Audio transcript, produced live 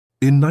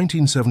In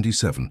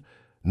 1977,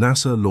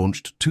 NASA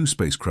launched two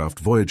spacecraft,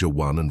 Voyager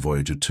 1 and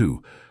Voyager 2,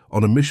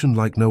 on a mission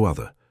like no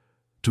other,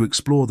 to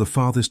explore the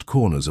farthest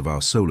corners of our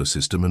solar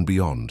system and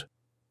beyond.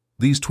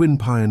 These twin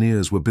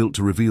pioneers were built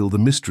to reveal the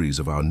mysteries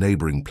of our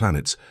neighboring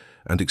planets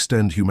and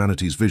extend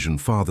humanity's vision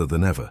farther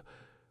than ever.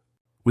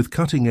 With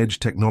cutting-edge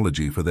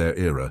technology for their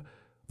era,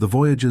 the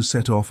Voyagers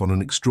set off on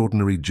an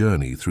extraordinary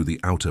journey through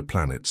the outer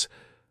planets,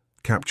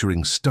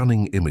 capturing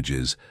stunning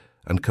images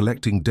and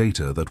collecting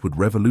data that would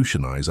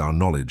revolutionize our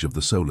knowledge of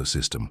the solar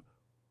system.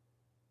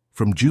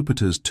 From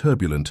Jupiter's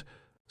turbulent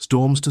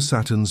storms to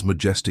Saturn's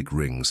majestic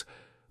rings,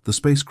 the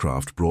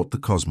spacecraft brought the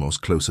cosmos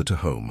closer to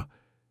home.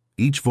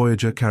 Each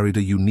Voyager carried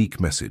a unique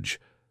message: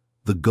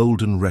 the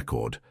Golden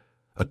Record,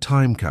 a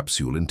time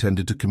capsule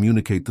intended to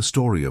communicate the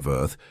story of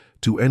Earth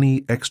to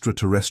any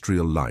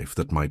extraterrestrial life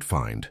that might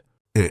find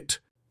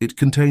it. It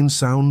contains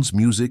sounds,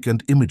 music,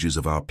 and images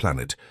of our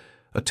planet,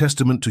 a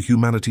testament to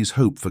humanity's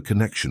hope for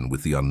connection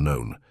with the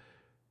unknown.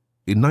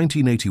 In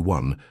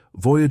 1981,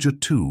 Voyager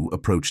 2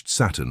 approached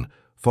Saturn,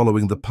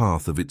 following the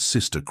path of its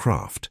sister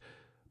craft,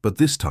 but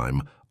this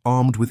time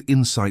armed with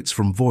insights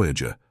from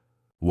Voyager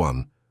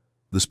 1.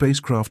 The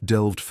spacecraft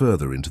delved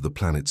further into the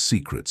planet's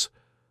secrets,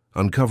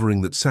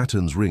 uncovering that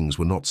Saturn's rings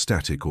were not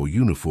static or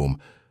uniform,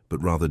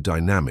 but rather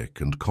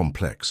dynamic and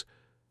complex,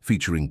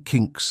 featuring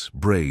kinks,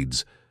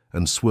 braids,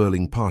 and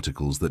swirling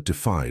particles that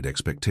defied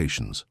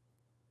expectations.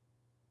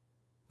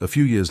 A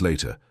few years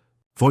later,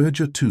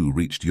 Voyager 2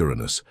 reached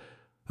Uranus,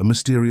 a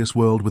mysterious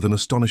world with an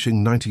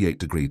astonishing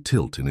 98-degree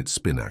tilt in its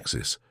spin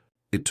axis.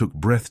 It took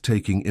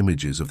breathtaking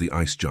images of the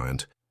ice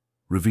giant,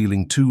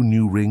 revealing 2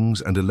 new rings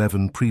and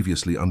 11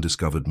 previously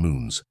undiscovered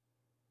moons.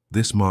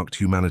 This marked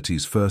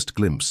humanity's first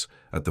glimpse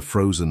at the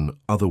frozen,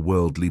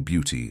 otherworldly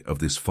beauty of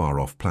this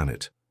far-off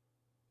planet.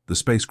 The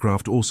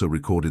spacecraft also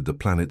recorded the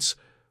planet's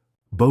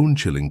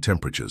bone-chilling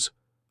temperatures,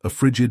 a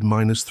frigid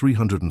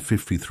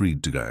 -353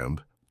 degrees,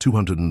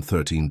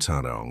 213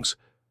 tarangs,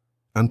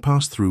 and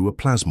passed through a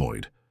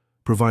plasmoid,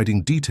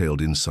 providing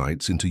detailed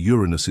insights into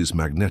Uranus's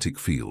magnetic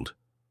field.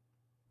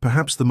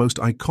 Perhaps the most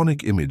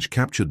iconic image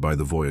captured by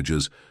the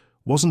Voyagers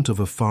wasn't of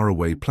a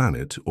faraway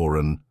planet or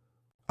an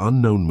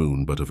unknown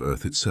moon, but of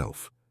Earth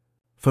itself.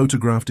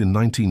 Photographed in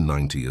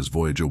 1990 as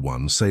Voyager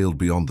 1 sailed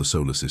beyond the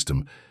solar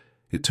system,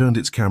 it turned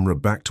its camera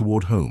back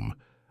toward home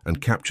and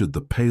captured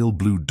the pale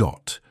blue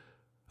dot,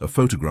 a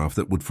photograph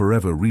that would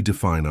forever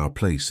redefine our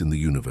place in the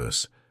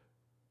universe.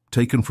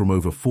 Taken from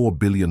over 4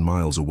 billion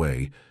miles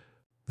away,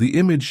 the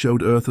image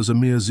showed Earth as a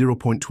mere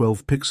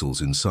 0.12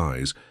 pixels in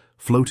size,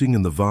 floating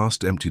in the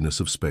vast emptiness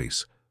of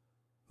space.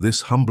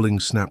 This humbling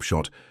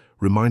snapshot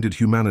reminded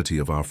humanity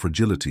of our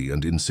fragility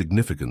and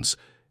insignificance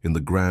in the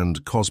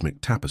grand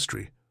cosmic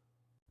tapestry.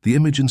 The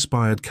image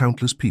inspired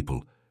countless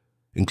people,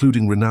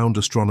 including renowned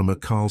astronomer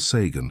Carl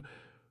Sagan,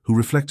 who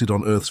reflected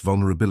on Earth's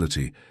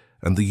vulnerability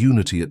and the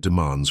unity it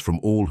demands from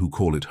all who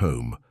call it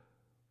home.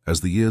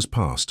 As the years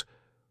passed,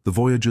 the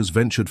Voyagers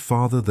ventured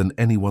farther than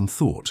anyone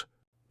thought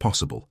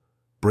possible,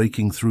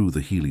 breaking through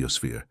the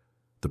heliosphere,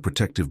 the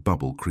protective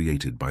bubble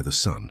created by the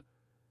Sun.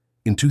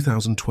 In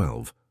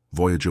 2012,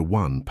 Voyager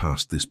 1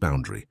 passed this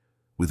boundary,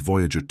 with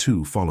Voyager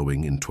 2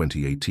 following in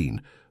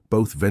 2018,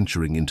 both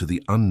venturing into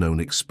the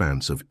unknown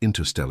expanse of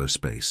interstellar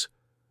space.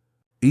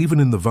 Even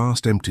in the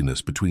vast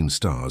emptiness between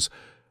stars,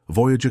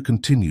 Voyager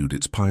continued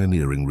its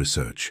pioneering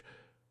research.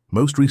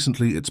 Most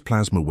recently, its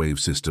plasma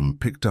wave system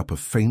picked up a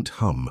faint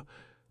hum,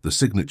 the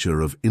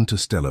signature of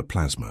interstellar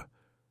plasma.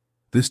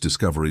 This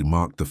discovery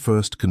marked the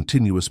first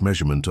continuous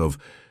measurement of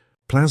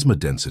plasma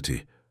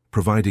density,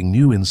 providing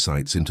new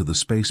insights into the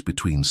space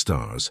between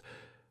stars.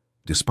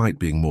 Despite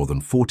being more than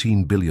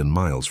 14 billion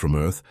miles from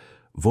Earth,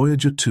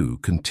 Voyager 2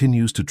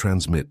 continues to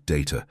transmit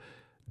data,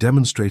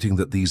 demonstrating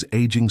that these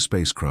aging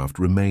spacecraft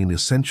remain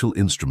essential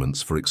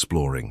instruments for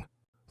exploring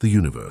the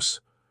universe.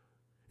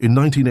 In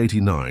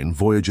 1989,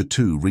 Voyager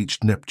 2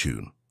 reached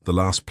Neptune, the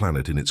last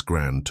planet in its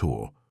grand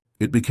tour.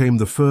 It became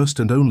the first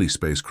and only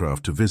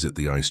spacecraft to visit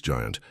the ice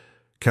giant,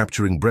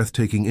 capturing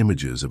breathtaking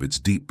images of its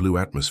deep blue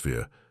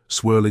atmosphere,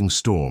 swirling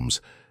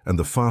storms, and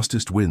the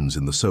fastest winds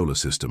in the solar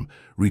system,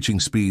 reaching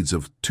speeds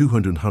of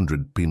 200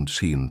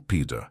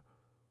 km/h.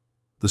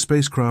 The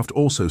spacecraft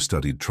also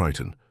studied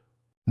Triton,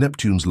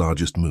 Neptune's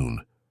largest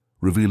moon,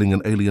 revealing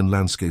an alien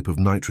landscape of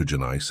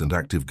nitrogen ice and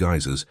active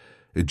geysers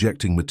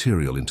ejecting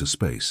material into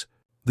space.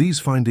 These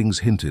findings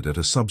hinted at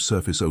a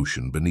subsurface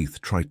ocean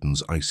beneath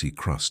Triton's icy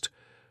crust,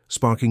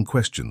 sparking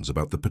questions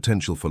about the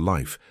potential for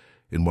life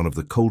in one of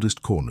the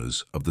coldest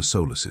corners of the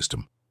solar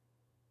system.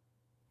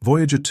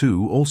 Voyager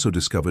 2 also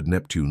discovered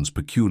Neptune's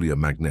peculiar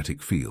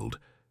magnetic field,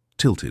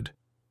 tilted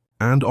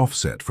and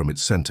offset from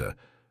its center,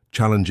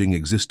 challenging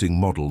existing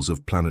models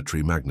of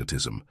planetary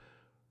magnetism.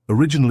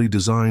 Originally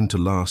designed to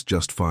last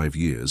just 5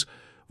 years,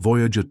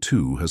 Voyager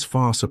 2 has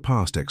far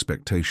surpassed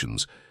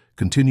expectations,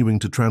 continuing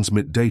to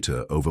transmit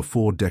data over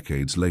 4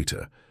 decades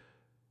later.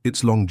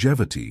 Its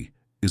longevity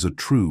is a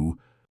true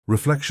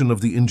reflection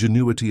of the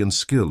ingenuity and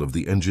skill of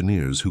the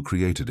engineers who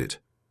created it.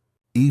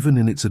 Even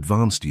in its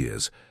advanced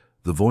years,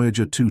 the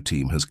Voyager 2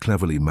 team has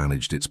cleverly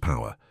managed its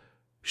power,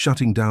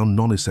 shutting down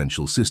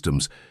non-essential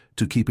systems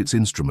to keep its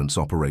instruments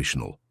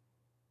operational.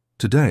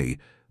 Today,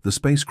 the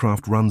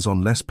spacecraft runs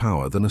on less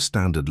power than a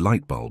standard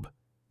light bulb,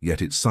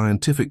 yet its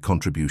scientific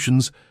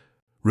contributions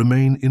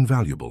remain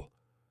invaluable.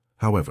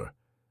 However,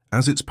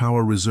 as its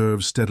power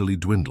reserves steadily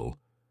dwindle,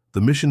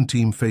 the mission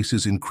team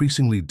faces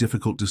increasingly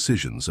difficult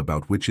decisions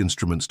about which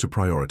instruments to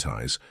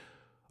prioritize,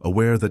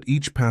 aware that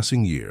each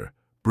passing year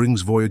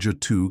brings Voyager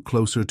 2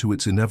 closer to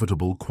its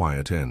inevitable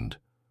quiet end.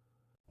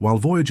 While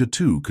Voyager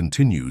 2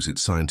 continues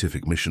its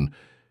scientific mission,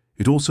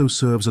 it also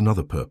serves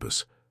another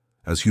purpose,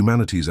 as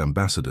humanity's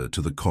ambassador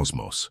to the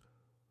cosmos.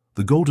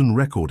 The golden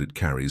record it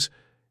carries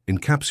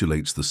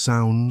encapsulates the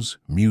sounds,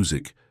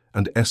 music,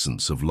 and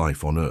essence of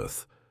life on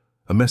Earth,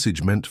 a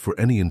message meant for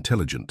any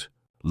intelligent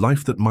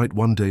life that might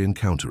one day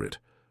encounter it.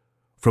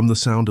 From the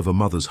sound of a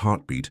mother's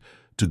heartbeat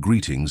to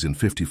greetings in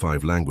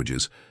 55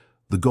 languages,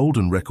 the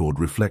golden record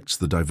reflects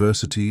the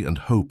diversity and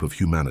hope of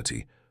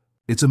humanity.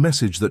 It's a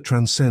message that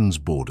transcends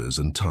borders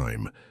and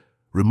time,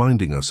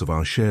 reminding us of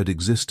our shared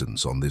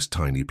existence on this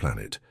tiny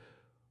planet.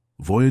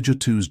 Voyager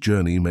 2's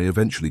journey may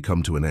eventually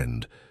come to an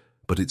end,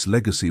 but its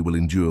legacy will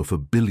endure for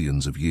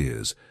billions of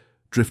years,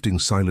 drifting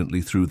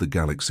silently through the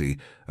galaxy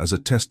as a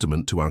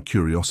testament to our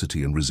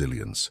curiosity and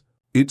resilience.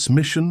 Its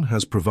mission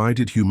has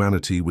provided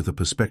humanity with a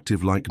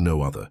perspective like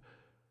no other,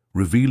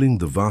 revealing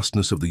the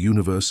vastness of the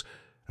universe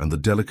and the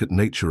delicate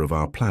nature of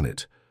our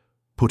planet,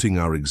 putting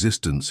our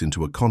existence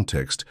into a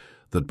context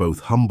that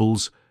both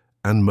humbles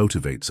and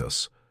motivates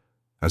us.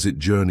 As it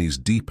journeys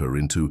deeper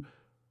into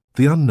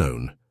the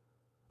unknown,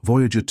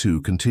 Voyager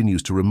 2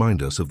 continues to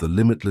remind us of the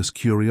limitless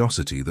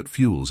curiosity that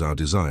fuels our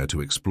desire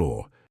to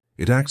explore.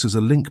 It acts as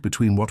a link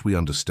between what we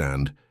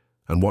understand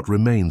and what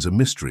remains a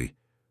mystery,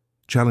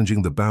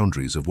 challenging the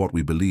boundaries of what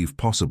we believe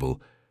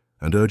possible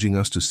and urging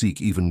us to seek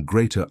even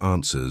greater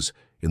answers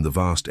in the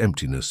vast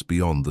emptiness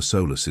beyond the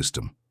solar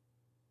system.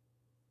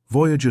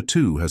 Voyager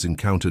 2 has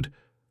encountered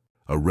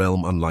a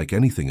realm unlike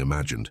anything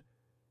imagined.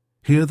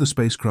 Here the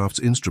spacecraft's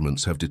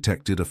instruments have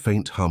detected a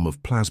faint hum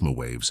of plasma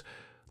waves,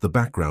 the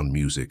background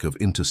music of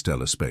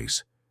interstellar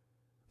space.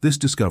 This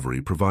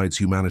discovery provides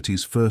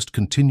humanity's first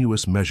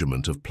continuous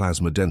measurement of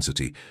plasma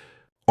density,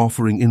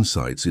 offering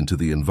insights into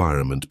the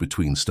environment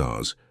between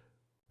stars.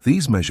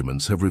 These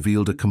measurements have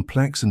revealed a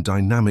complex and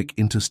dynamic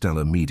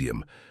interstellar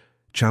medium,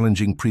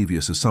 challenging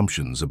previous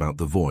assumptions about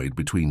the void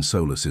between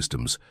solar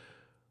systems.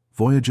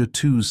 Voyager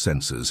 2's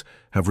sensors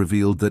have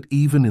revealed that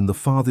even in the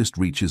farthest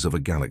reaches of a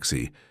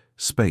galaxy,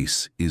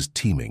 space is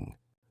teeming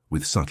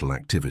with subtle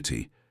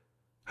activity.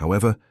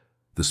 However,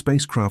 the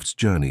spacecraft's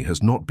journey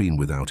has not been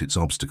without its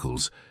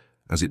obstacles.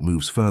 As it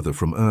moves further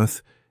from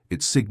Earth,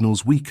 its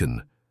signals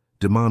weaken,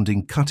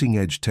 demanding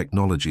cutting-edge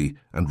technology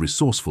and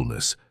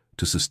resourcefulness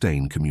to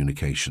sustain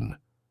communication.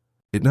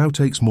 It now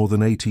takes more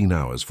than 18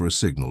 hours for a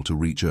signal to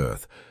reach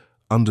Earth,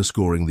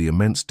 underscoring the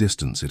immense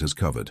distance it has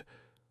covered.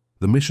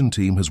 The mission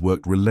team has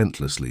worked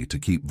relentlessly to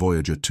keep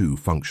Voyager 2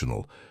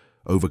 functional,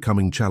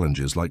 overcoming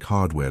challenges like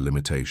hardware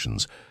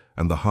limitations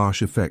and the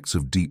harsh effects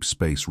of deep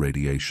space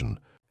radiation.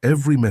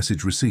 Every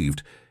message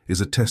received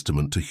is a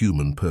testament to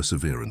human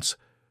perseverance,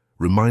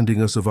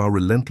 reminding us of our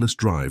relentless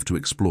drive to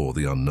explore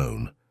the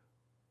unknown.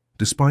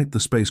 Despite the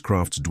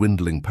spacecraft's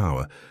dwindling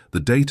power, the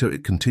data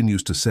it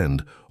continues to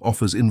send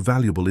offers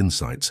invaluable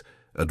insights,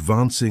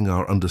 advancing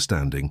our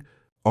understanding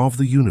of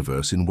the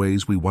universe in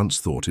ways we once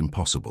thought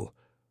impossible.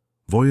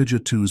 Voyager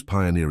 2's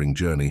pioneering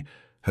journey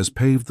has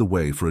paved the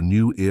way for a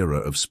new era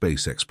of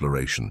space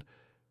exploration.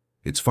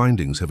 Its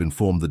findings have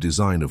informed the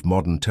design of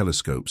modern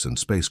telescopes and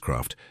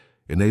spacecraft,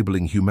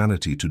 enabling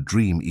humanity to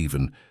dream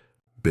even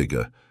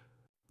bigger.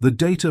 The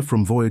data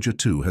from Voyager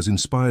 2 has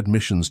inspired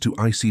missions to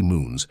icy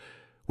moons,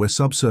 where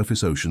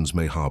subsurface oceans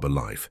may harbor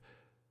life.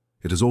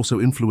 It has also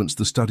influenced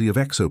the study of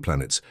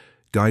exoplanets,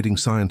 guiding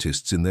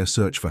scientists in their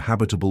search for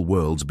habitable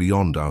worlds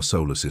beyond our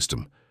solar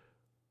system.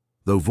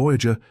 Though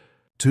Voyager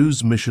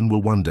 2's mission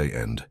will one day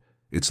end,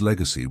 its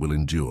legacy will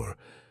endure,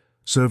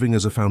 serving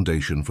as a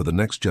foundation for the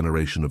next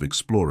generation of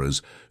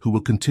explorers who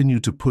will continue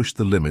to push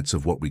the limits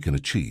of what we can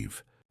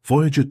achieve.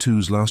 Voyager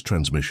 2's last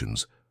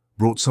transmissions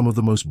brought some of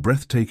the most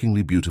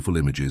breathtakingly beautiful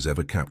images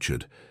ever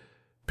captured,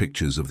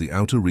 pictures of the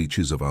outer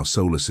reaches of our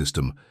solar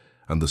system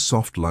and the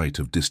soft light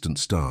of distant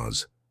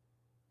stars.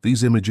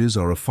 These images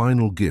are a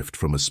final gift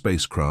from a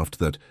spacecraft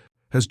that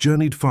has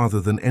journeyed farther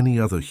than any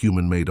other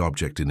human-made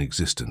object in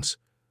existence.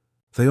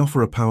 They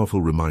offer a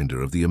powerful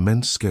reminder of the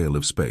immense scale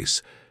of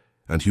space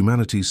and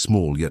humanity's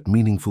small yet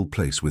meaningful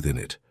place within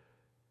it.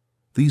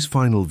 These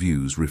final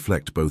views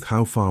reflect both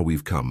how far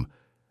we've come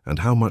and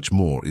how much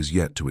more is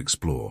yet to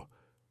explore.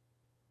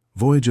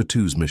 Voyager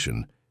 2's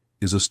mission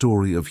is a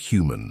story of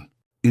human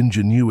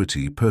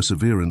ingenuity,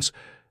 perseverance,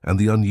 and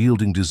the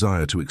unyielding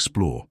desire to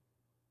explore.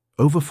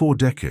 Over 4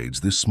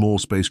 decades, this small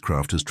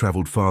spacecraft has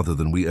traveled farther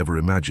than we ever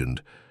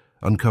imagined,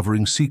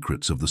 uncovering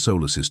secrets of the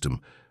solar system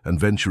and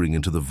venturing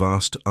into the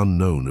vast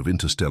unknown of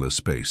interstellar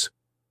space.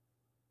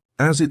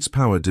 As its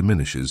power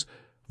diminishes,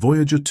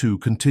 Voyager 2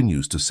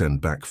 continues to send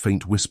back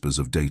faint whispers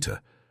of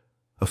data,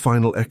 a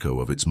final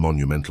echo of its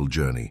monumental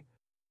journey.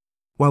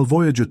 While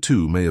Voyager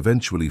 2 may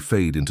eventually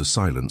fade into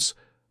silence,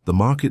 the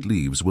mark it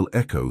leaves will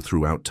echo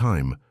throughout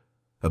time,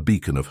 a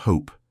beacon of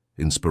hope,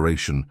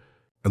 inspiration,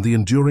 and the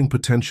enduring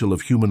potential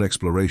of human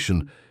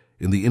exploration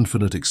in the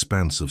infinite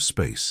expanse of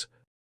space.